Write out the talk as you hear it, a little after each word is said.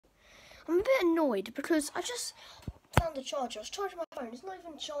I'm a bit annoyed because I just found the charger. I was charging my phone. It's not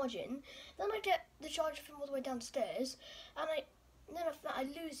even charging. Then I get the charger from all the way downstairs, and then after that I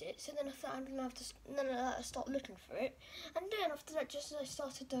lose it. So then after that I'm gonna have to start looking for it. And then after that, just as I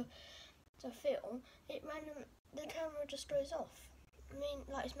started to film, the camera just goes off. I mean,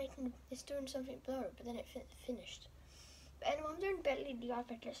 like it's doing something blurry, but then it finished. But anyway, I'm doing Bentley the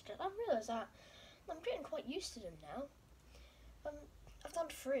iPad yesterday. I realised that I'm getting quite used to them now. I've done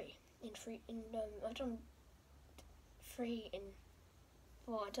I've done 3 in,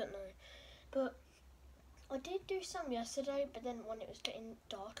 well, I don't know, but I did do some yesterday, but then when it was getting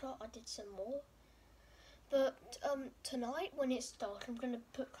darker, I did some more. But tonight, when it's dark, I'm going to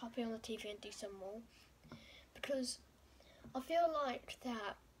put copy on the TV and do some more, because I feel like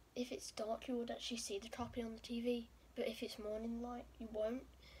that if it's dark, you would actually see the copy on the TV, but if it's morning light, you won't.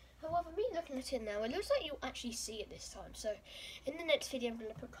 However, me looking at it now, it looks like you'll actually see it this time. So, in the next video, I'm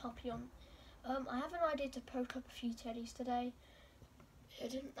going to put copy on. I have an idea to poke up a few teddies today. I'm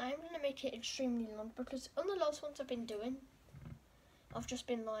going to make it extremely long because on the last ones I've been doing, I've just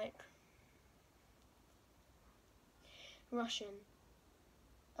been like rushing.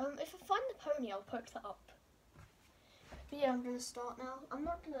 If I find the pony, I'll poke that up. But yeah, I'm going to start now. I'm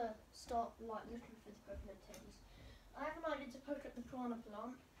not going to start like looking for the coconut teddies. I have an idea to poke up the piranha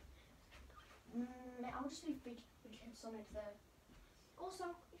plant. I'll just leave big hints on it there. Also,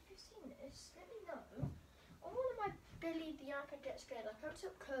 if you've seen this, let me know. On one of my Billy the Yak and Get Scared, I poked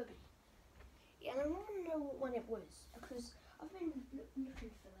up Kirby. Yeah, and I want to know when it was, because I've been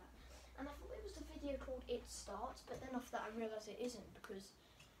looking for that. And I thought it was the video called It Starts, but then after that I realised it isn't, because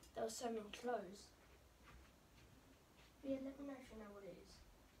there were so many clothes. But yeah, let me know if you know what it is.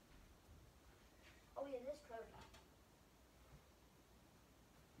 Oh yeah, there's Chloe.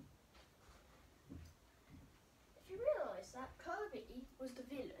 If you realise that Kirby was the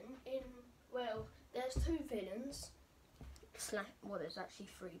villain in, well, there's 2 villains. Well, there's actually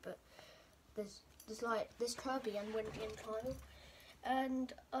 3, but there's Kirby and Wendy and Kyle.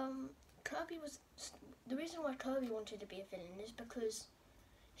 And Kirby was, the reason why Kirby wanted to be a villain is because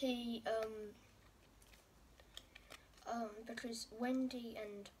he because Wendy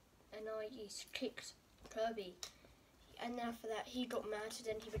and Anais kicked Kirby, and after that he got mad, so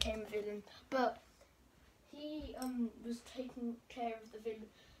then he became a villain. But he was taking care of the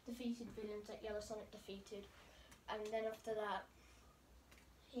defeated villains that Yellow Sonic defeated, and then after that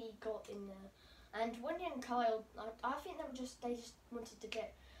he got in there. And Wendy and Kyle, I think they just wanted to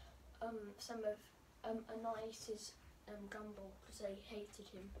get some of Anais's gumball because they hated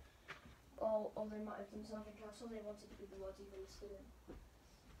him, or they might have done something else, or they wanted to be the world's evilest villain.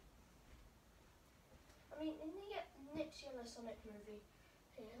 I mean, in the next Yellow Sonic movie,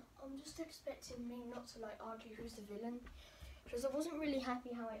 here, I'm just expecting me not to like argue who's the villain, because I wasn't really happy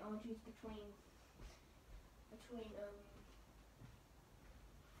how I argued between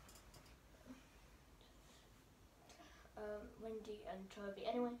Wendy and Kirby.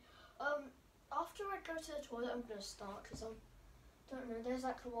 Anyway, after I go to the toilet, I'm gonna start because I don't know. There's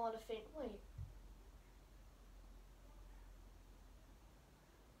that koala thing. Wait.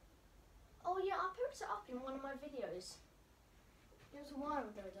 Oh yeah, I put it up in one of my videos. It was a while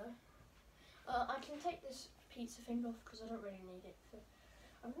ago though. I can take this pizza thing off because I don't really need it. So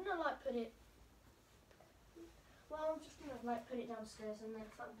I'm gonna like put it. Well, I'm just gonna like put it downstairs, and then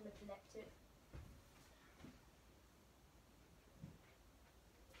I'm gonna collect it.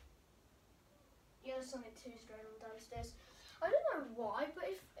 Yellow Sonic 2 is going on downstairs. I don't know why, but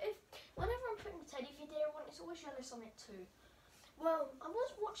if whenever I'm putting the Teddy video on, it's always Yellow Sonic 2. Well, I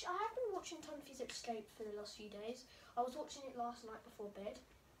have been watching Tunfy's Escape for the last few days. I was watching it last night before bed.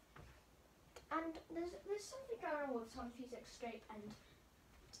 And there's something going on with Tunfy's Escape and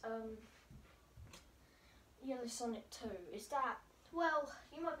Yellow Sonic 2. Is that, well,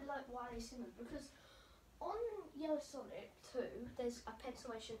 you might be like, why are they similar? Because on Yellow Sonic 2, there's a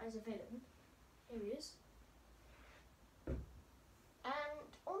pencilation as a villain. Here he is. And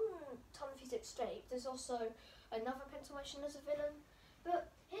on Tunfy's Escape, there's also another pencilation as a villain.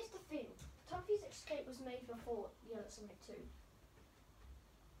 But here's the thing, Tunfy's Escape was made before Yellow Sonic 2.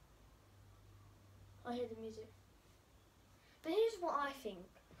 I hear the music. But here's what I think.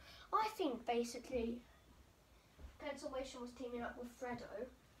 I think basically Pencilation was teaming up with Freddo.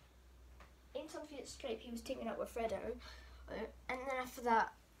 In Tunfy's Escape he was teaming up with Freddo. And then after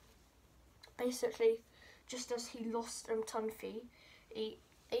that, basically, just as he lost Tunfy,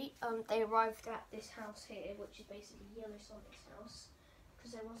 they arrived at this house here, which is basically Yellow Sonic's house,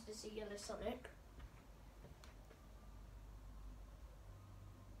 because they wanted to see Yellow Sonic.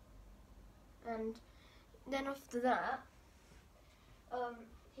 And then after that,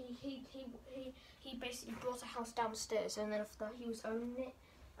 he basically brought a house downstairs, and then after that he was owning it,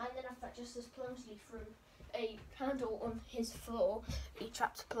 and then after that, just as Plungely threw a candle on his floor, he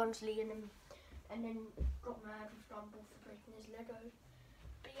trapped Plungely in him, and then got mad with Gumball for breaking his Lego.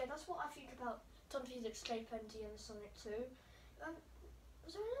 But yeah, that's what I think about Tom Physics Escape and Sonic 2.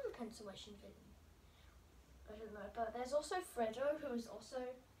 Was there another pencilation villain? I don't know, but there's also Freddo, who is also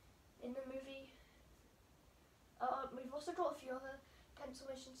in the movie. We've also got a few other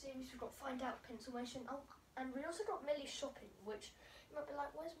pencilation series. We've got Find Out Pencilation. Oh, and we also got Millie Shopping, which you might be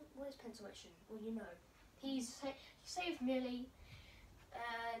like, where's pencilation? Well, you know, he saved Millie,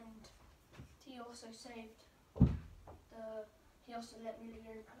 and he also saved he also let Millie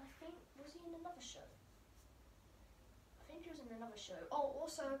in, and I think, was he in another show? I think he was in another show. Oh,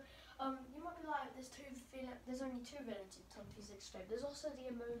 also, you might be like, there's only two villains in Tom Physics Escape. There's also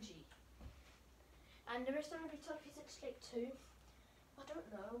the emoji. And there is going to be Tom Physics Escape 2. I don't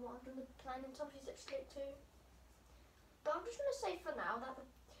know what I'm going to plan in Tom Physics Escape 2. But I'm just going to say for now that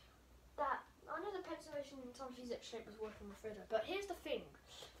I know the pencilation in Tom Physics Escape was working with Freddo. But here's the thing.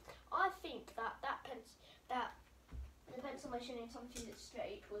 I think that the pencilation in Tom Physics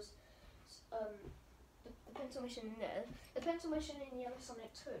Escape was the pencilation in there. The pencilation in Yellow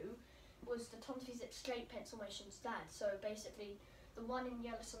Sonic 2 was the Tom Physics Escape pencilation's dad. So basically, the one in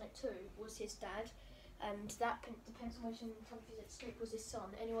Yellow Sonic 2 was his dad, and the pencilation in Tom Physics Escape was his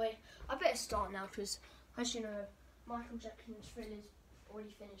son. Anyway, I better start now because, as you know, Michael Jackson's Thriller's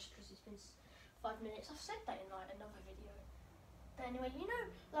already finished because it's been 5 minutes. I've said that in like another video. But anyway, you know,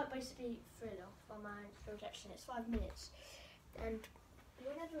 like basically Thriller by Michael Jackson, it's 5 minutes, and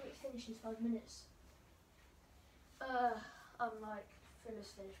whenever it finishes 5 minutes, I'm like,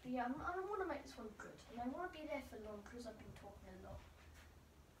 Thriller's finished. But yeah, I want to make this one good, and I want to be there for long because I've been talking a lot.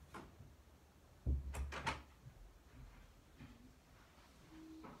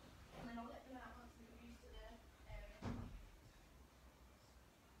 And then I'll let them out once we get used to their area.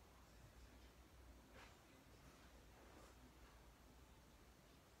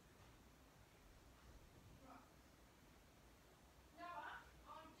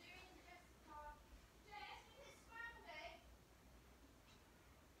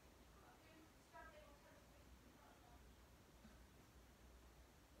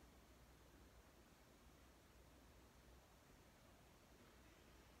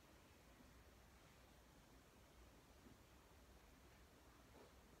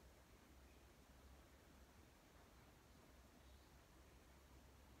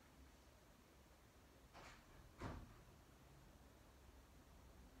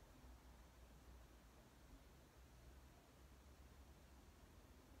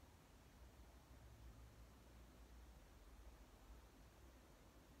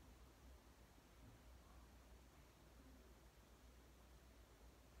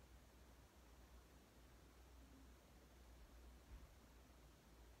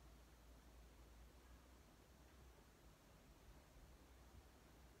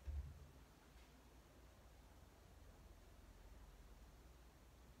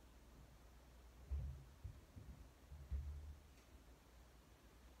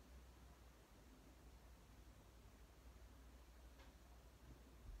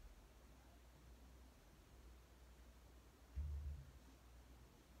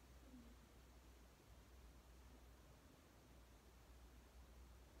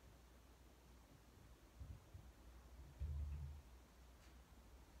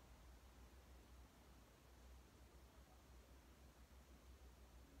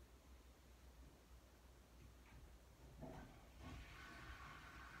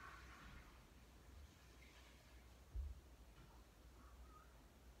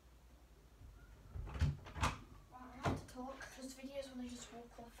 Videos when I just walk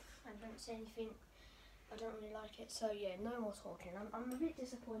off and don't say anything, I don't really like it. So yeah, no more talking. I'm a bit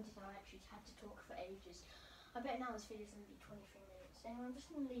disappointed I actually had to talk for ages. I bet now this video's going to be 23 minutes. Anyway, I'm just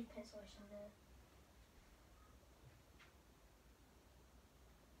going to leave pencilation there.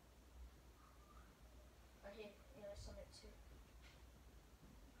 Right here, yeah, Sonic 2.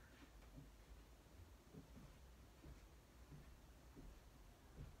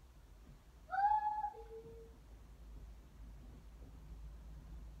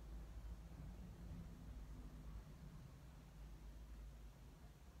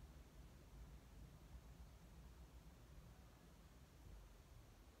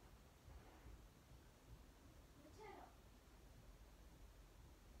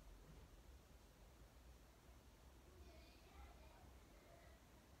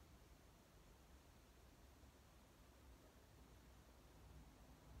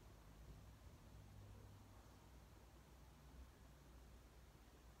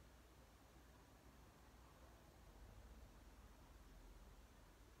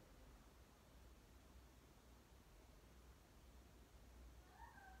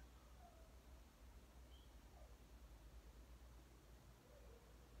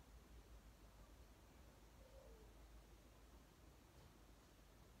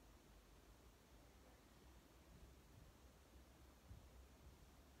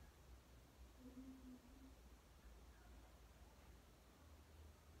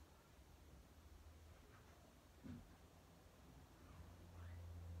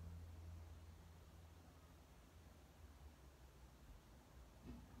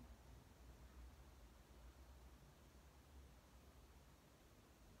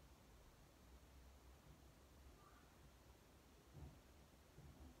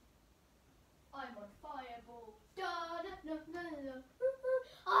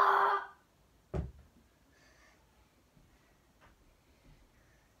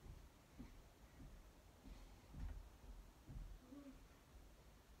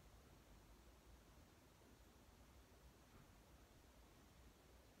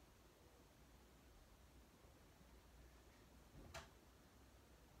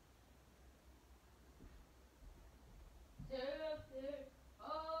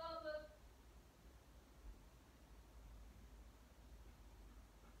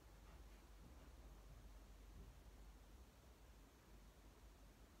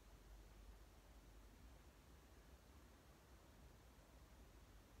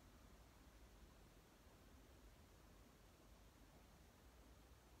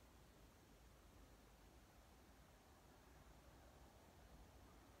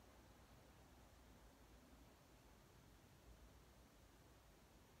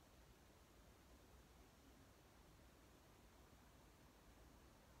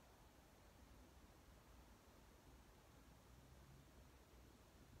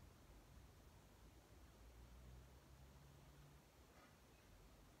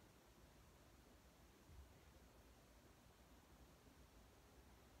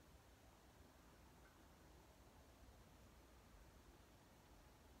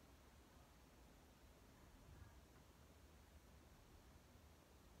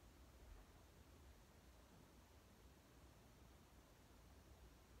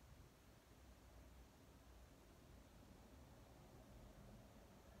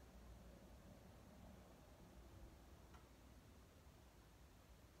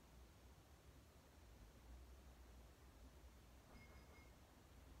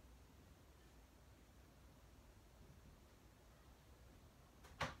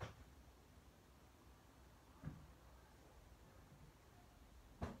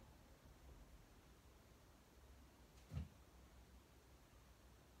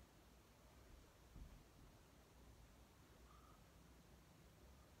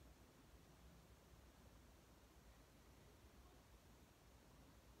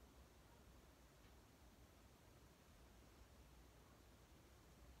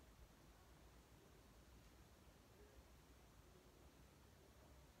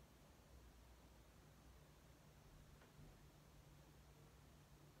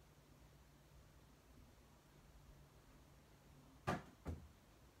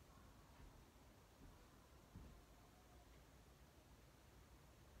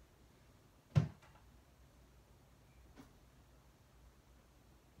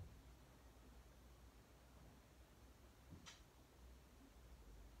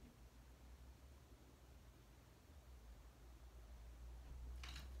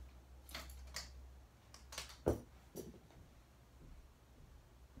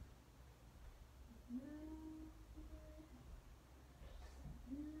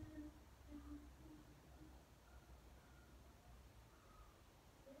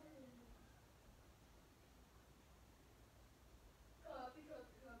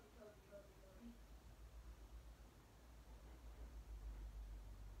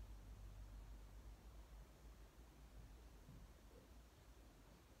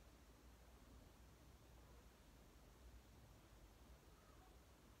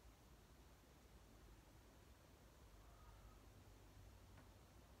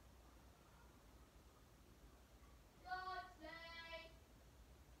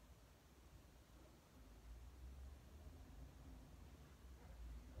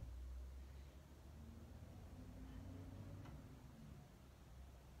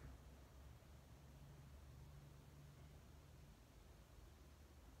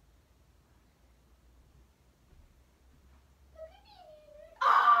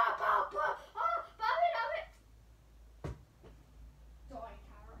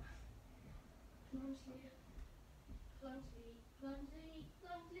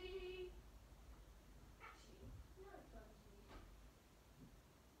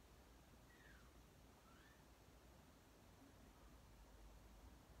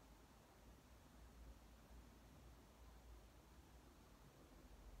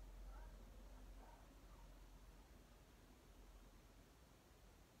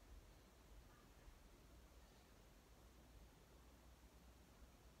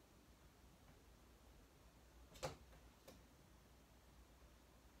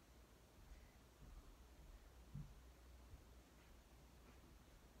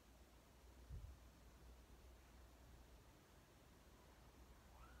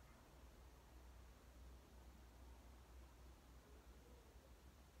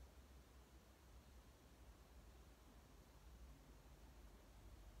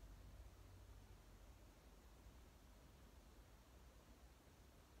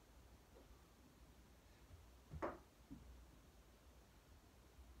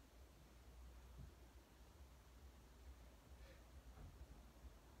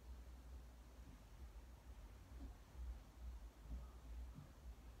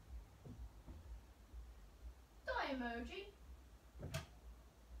 emoji.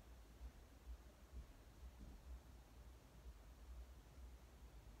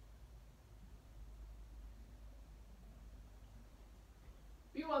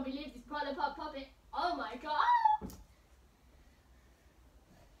 You won't believe this Prada Pop puppet. Oh my god!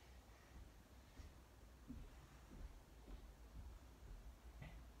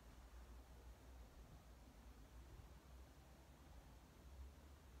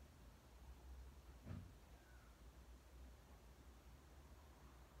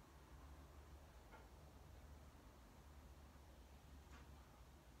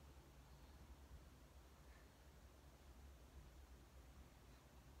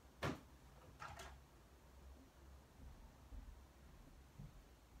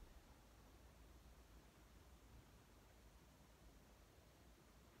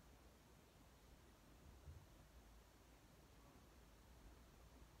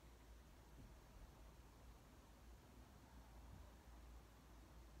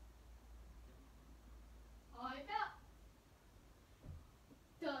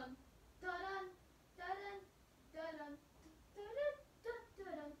 Dun dun dun dun dun dun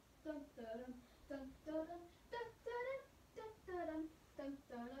dun dun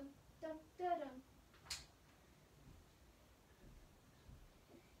dun.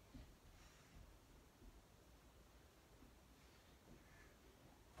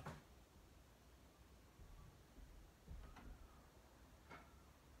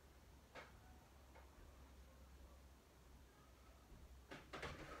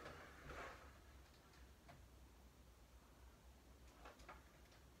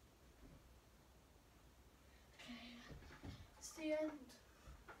 It's the end.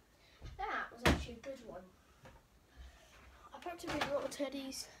 That was actually a good one. I poked a big lot of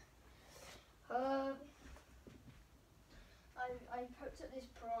teddies. I poked at this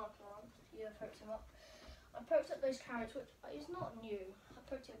piranha plant. Yeah, I poked him up. I poked up those carrots, which is not new. I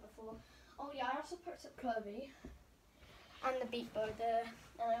poked it before. Oh yeah, I also poked up Kirby and the beet bow there,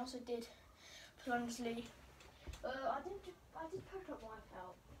 and I also did Plungesley. I did poke up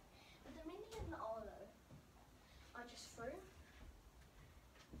Wipeout, but the Mini and the Arlo, I just threw.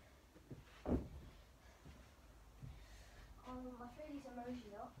 I threw these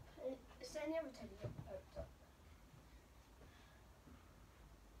emojis up. It's the only other teddy that I poked up.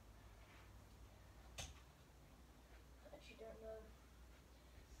 I actually don't know.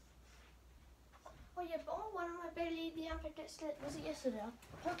 Oh yeah, but on one of my Belliengets, was it yesterday? I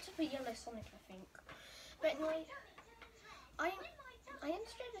poked up a yellow Sonic, I think. But anyway, I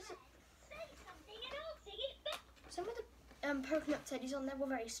understood some of the poking up teddies on there were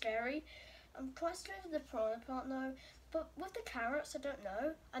very scary. I'm quite scared of the piranha plant though, but with the carrots I don't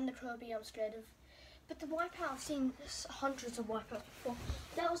know, and the Kirby I'm scared of. But the Wipeout, I've seen hundreds of Wipeouts before.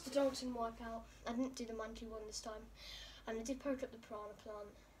 That was the dancing Wipeout. I didn't do the monkey one this time, and I did poke up the piranha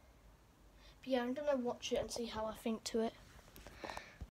plant. But yeah, I'm gonna watch it and see how I think to it.